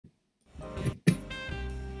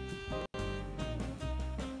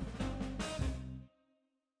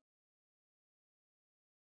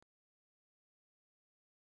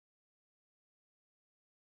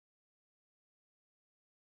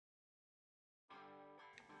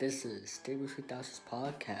This is David3000's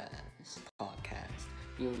podcast.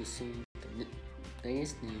 You'll be seeing the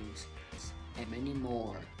latest news and many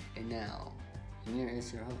more. And now, here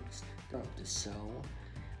is your host of the show,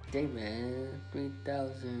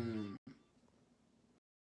 David3000.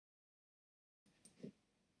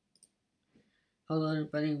 Hello,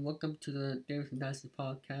 everybody. Welcome to the David3000's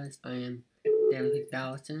podcast. I am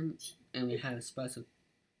David3000, and we have a special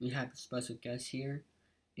guest here.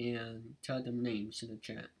 And tell them names in the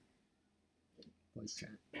chat. Voice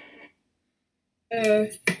chat.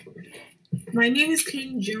 My name is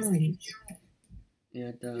Cayden Jones.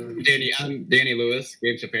 And I'm Danny Lewis,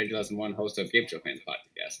 Gameshow Fan 2001, host of Gameshow Fans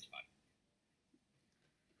Podcast.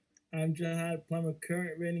 I'm Jahod, Plummer,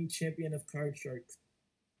 current reigning champion of Card Sharks.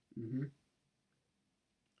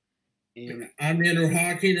 And I'm Andrew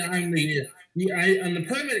Hocking. I'm the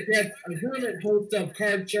permanent guest, permanent host of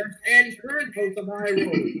Card Sharks and current host of High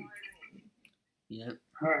Road. Yep.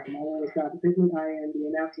 Alright, my name is Pittman. I am the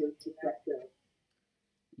announcer of that show.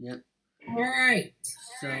 Yep. Alright.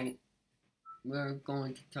 So we're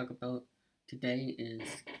going to talk about today is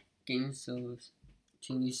game shows,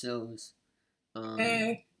 TV shows,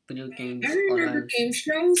 video games. I remember game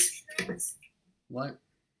shows. What?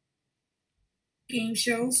 Game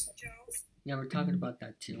shows. Yeah, we're talking about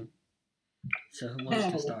that too. So who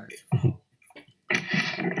wants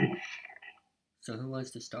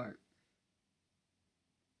to start?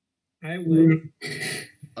 I will.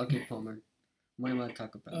 Okay, Plummer. What do you want to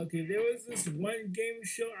talk about? Okay, there was this one game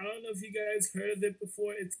show. I don't know if you guys heard of it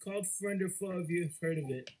before. It's called Friend or Foe. If you've heard of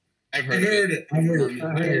it. I've heard it. I've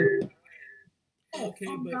heard it. Okay,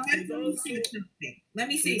 but guys, for those who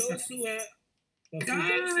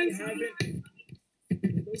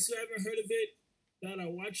haven't heard of it, that are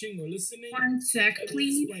watching or listening, One sec, let me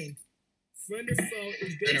please. explain. Friend or Foe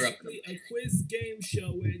is basically a quiz game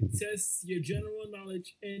show where it tests your general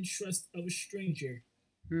knowledge and trust of a stranger.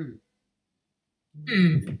 You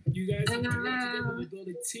guys have to work together to build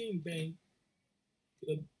a team bank.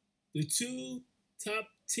 The two top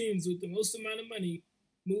teams with the most amount of money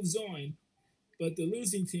moves on, but the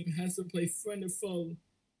losing team has to play Friend or Foe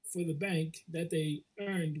for the bank that they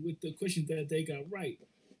earned with the questions that they got right.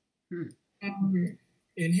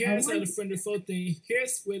 And here's how the Friend or Foe thing.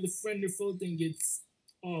 Here's where the Friend or Foe thing gets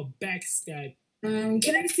all backstabbed.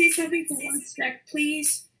 Can I say something for one sec,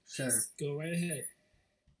 please? Sure. Go right ahead.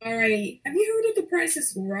 Alright. Have you heard of The Price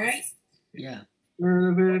is Right? Yeah.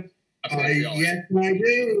 Yes, I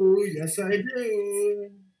do. Yes, I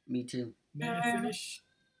do. Me too. May I finish?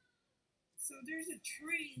 So there's a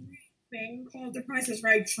train thing called The Price is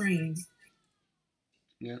Right train.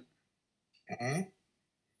 Yep.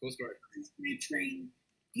 Cool story. Train.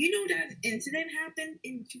 You know that incident happened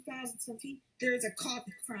in 2017? There's a car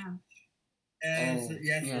crash. Yes,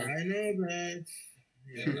 yeah. I know that.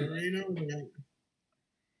 Yeah, I already know that.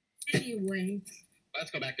 Anyway.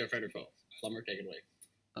 Let's go back to Friend or Foe. Plummer, take it away.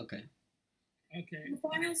 Okay. Okay. The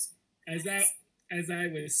finals? As I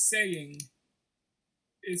was saying,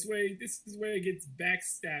 this is where it gets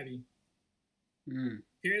backstabby.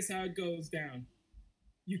 Here's how it goes down.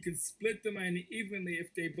 You can split the money evenly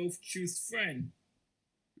if they both choose friend.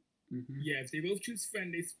 Yeah, if they both choose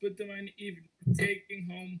friend, they split the money even, taking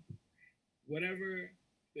home whatever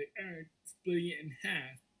they earned, splitting it in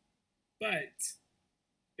half. But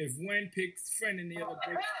if one picks friend and the other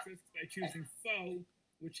breaks trust by choosing foe,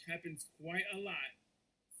 which happens quite a lot,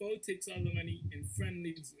 foe takes all the money and friend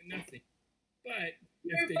leaves with nothing. But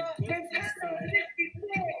if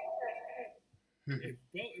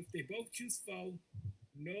they both choose foe,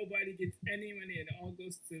 nobody gets any money and it all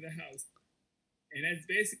goes to the house. And that's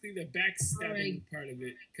basically the backstabbing part of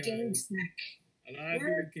it. Because a lot of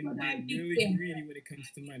people can be really greedy when it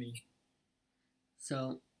comes to money.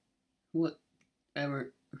 So,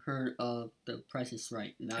 whoever heard of The Price is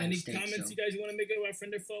Right? Any comments you guys want to make about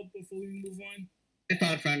Friend or Foe before we move on? I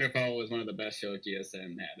thought Friend or Foe was one of the best shows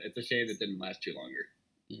GSM had. It's a shame it didn't last too longer.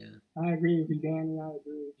 Yeah. I agree with you, Danny. I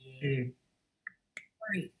agree. Yeah.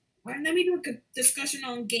 Alright. Let me do a discussion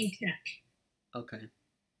on game tech. Okay.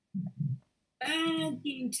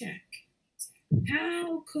 Game tech.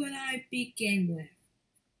 How could I begin with?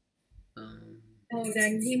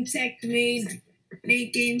 That game tech made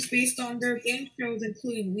games based on their game shows,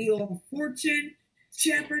 including Wheel of Fortune,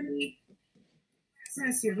 Jeopardy,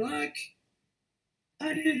 Press Your Luck,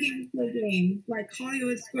 other gameplay games like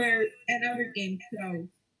Hollywood Square and other game shows.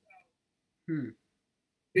 You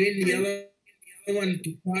mean the yellow one?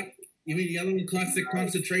 You mean the yellow one, Classic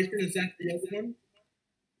Concentration? Is that the other one?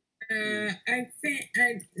 I think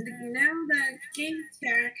now that game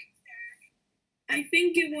tech, I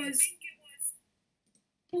think it was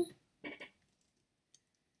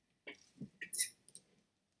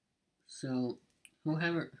So, who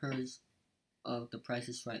haven't heard of the Price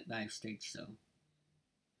is Right live stage show?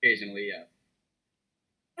 Occasionally, yeah.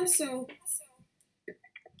 Also,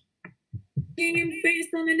 game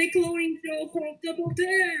based on a Nickelodeon show called Double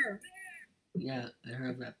Dare. Yeah, I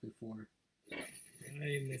heard of that before.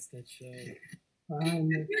 I missed that show.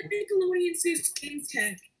 Nickelodeon's is Game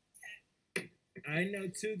Tech. I know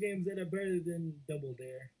 2 games that are better than Double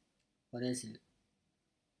Dare. What is it?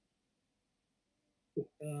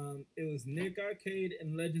 It was Nick Arcade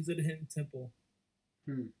and Legends of the Hidden Temple.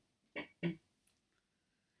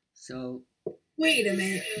 So, wait a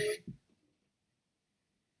minute.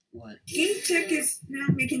 What? Game Tech is now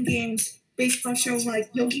making games based on shows like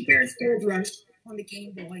Yogi Bear's Gold Rush on the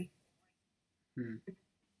Game Boy.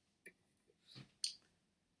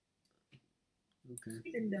 Okay.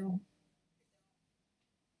 Even though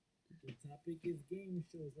the topic is game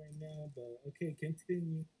shows right now, but okay,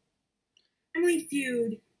 continue. Family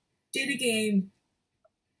Feud did a game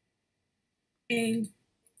and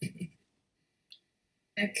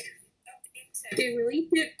they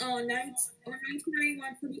released it on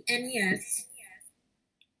 1991 for the NES.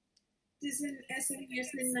 This is an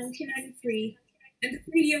SNES in 1993, and the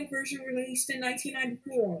 3DO version released in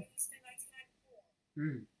 1994.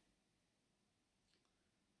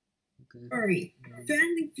 Okay. Sorry,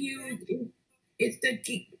 Family Feud is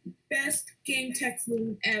the best game tech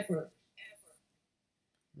game ever.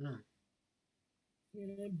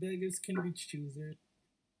 Yeah, beggars can be choosers.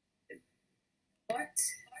 What?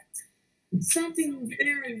 Something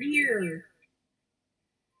very weird.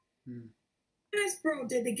 Hasbro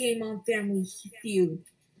did the game on Family Feud.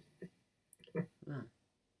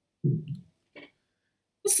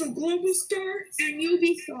 Also, Global Star and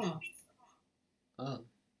Ubisoft. Oh.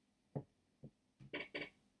 Okay.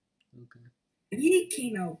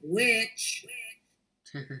 Speaking of which,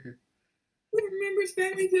 who remembers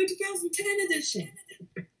Family Feud 2010 edition?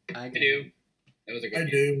 I do. That was a good I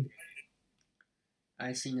game. do.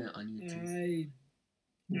 I seen it on YouTube.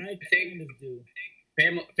 I kind of do.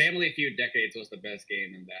 Family Feud Decades was the best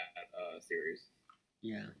game in that series.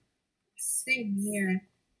 Yeah. Same here.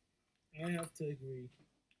 I have to agree.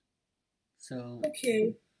 So.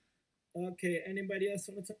 Okay. Okay. Anybody else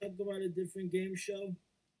want to talk about a different game show?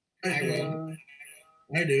 I will.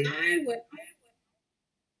 I do. I will.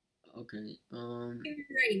 Okay.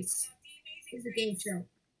 Race is a game show.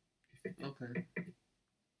 Okay.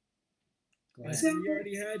 Go ahead. So, You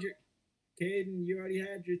already had your Cayden. You already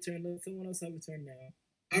had your turn. Let someone else have a turn now.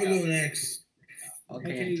 I'll go next.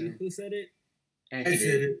 Okay. Who said it? I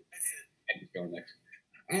said it. Go next.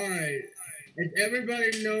 All right. Does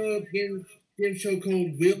everybody know a game show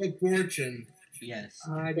called Wheel of Fortune? Yes.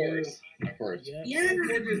 Of course. Of course. Yep. yeah. Wheel of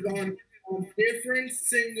Fortune is on different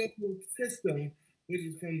single system, which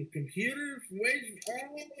is from the computer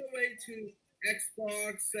all the way to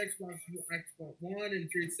Xbox One, and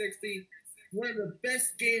 360. One of the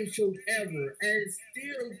best game shows ever, and it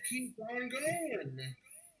still keeps on going.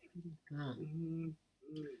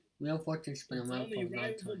 Wheel of Fortune's been It's around for a only long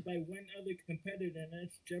rivaled time. by one other competitor, and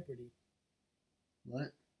that's Jeopardy.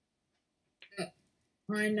 What?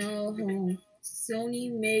 I know how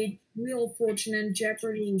Sony made Wheel of Fortune and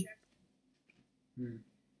Jeopardy.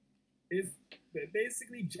 It's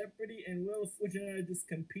basically Jeopardy and Wheel of Fortune are just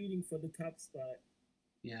competing for the top spot.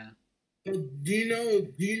 Yeah. So do you know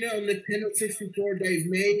Nintendo 64 they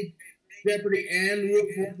made Jeopardy and Wheel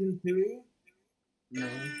of Fortune too? No. I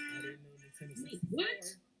didn't know Nintendo 64.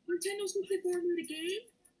 What? Nintendo 64 made a game?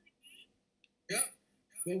 Yep.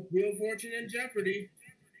 Both Wheel of Fortune and Jeopardy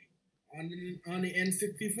on the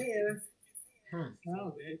N64. Oh,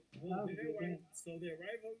 So their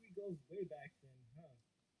rivalry goes way back then,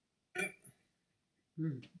 huh?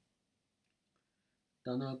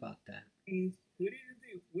 Don't know about that. Who do you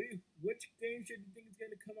think? Which game show do you think is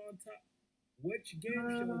going to come on top? Which game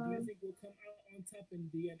show do you think will come out on top in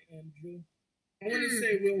the end, Andrew? I'm gonna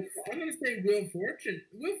say Wheel of Fortune.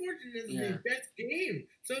 Wheel of Fortune is the best game,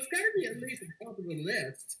 so it's gotta be at least the top of the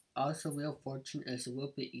list. Also, Wheel of Fortune is a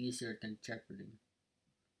little bit easier than Jeopardy.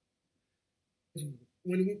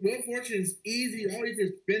 When Wheel of Fortune is easy, all you do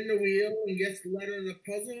is spin the wheel and get the letter in the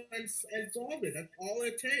puzzle and solve it. That's all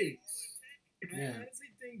it takes. I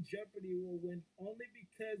honestly think Jeopardy will win only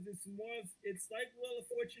because it's like Wheel of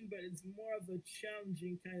Fortune, but it's more of a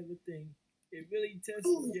challenging kind of a thing. It really tests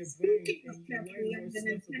your brain and you learn more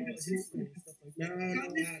stuff about history and stuff like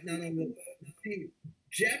that. No. See,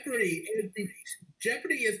 Jeopardy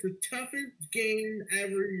is the toughest game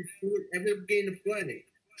ever game to play.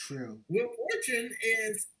 True. Wheel of Fortune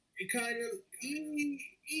is kind of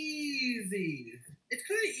easy. It's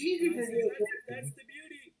kind of easy for Wheel of Fortune. That's the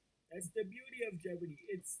beauty. That's the beauty of Jeopardy.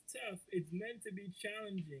 It's tough. It's meant to be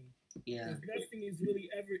challenging. Yeah. Because nothing is really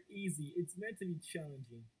ever easy. It's meant to be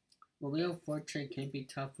challenging. Well, Wheel of Fortune can be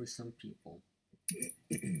tough for some people.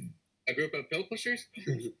 A group of pill pushers?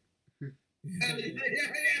 It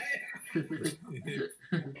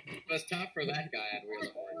was tough for that guy at Wheel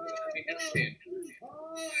of Fortune.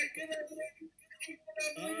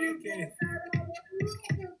 Okay.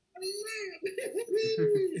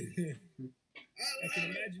 I can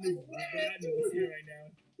imagine if Rodney was here right now.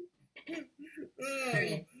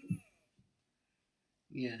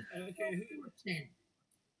 Yeah. Okay.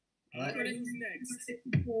 What? Who's next?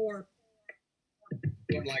 Who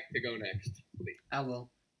would like to go next? Please. I will.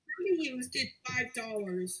 used it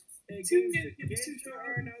 $5. Hey, Two game show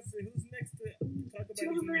announcer, who's next to talk about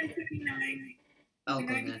 $259. I'll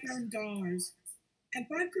go next. $97. And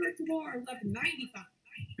 5 correct more, $11.95.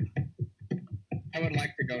 I would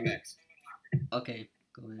like to go next. Okay,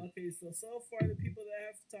 go ahead. Okay, so far the people that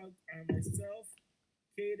have talked are myself,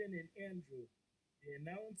 Cayden, and Andrew. The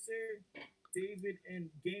announcer, David, and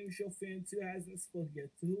Game Show Fan 2 hasn't spoken yet.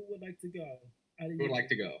 So who would like to go? Who would like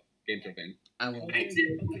to go? Game Show Fan. I will. Okay,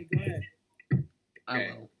 go ahead. I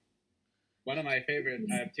Okay. will. One of my favorite,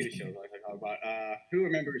 I have 2 shows I like to talk about. Who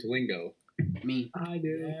remembers Lingo? Me. I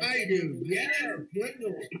do. Yeah, I do. Yeah,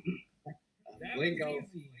 Lingo. That Lingo. was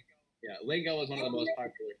easy. Yeah, Lingo was one of the most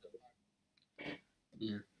popular shows.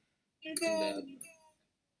 Yeah. And,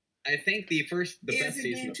 I think the best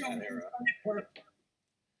season of that era.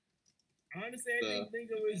 Honestly, I think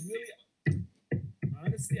Lingo is really. I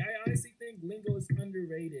honestly think Lingo is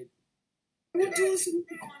underrated. I want to listen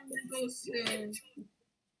on Lingo's.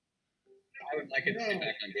 I would like it to be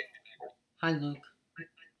back on Game. Hi, Luke.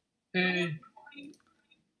 Hey.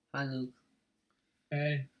 Hi, Luke.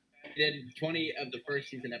 Hey. Did 20 of the first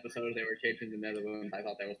season episodes, they were chasing the Netherlands. I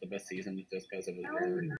thought that was the best season just because it was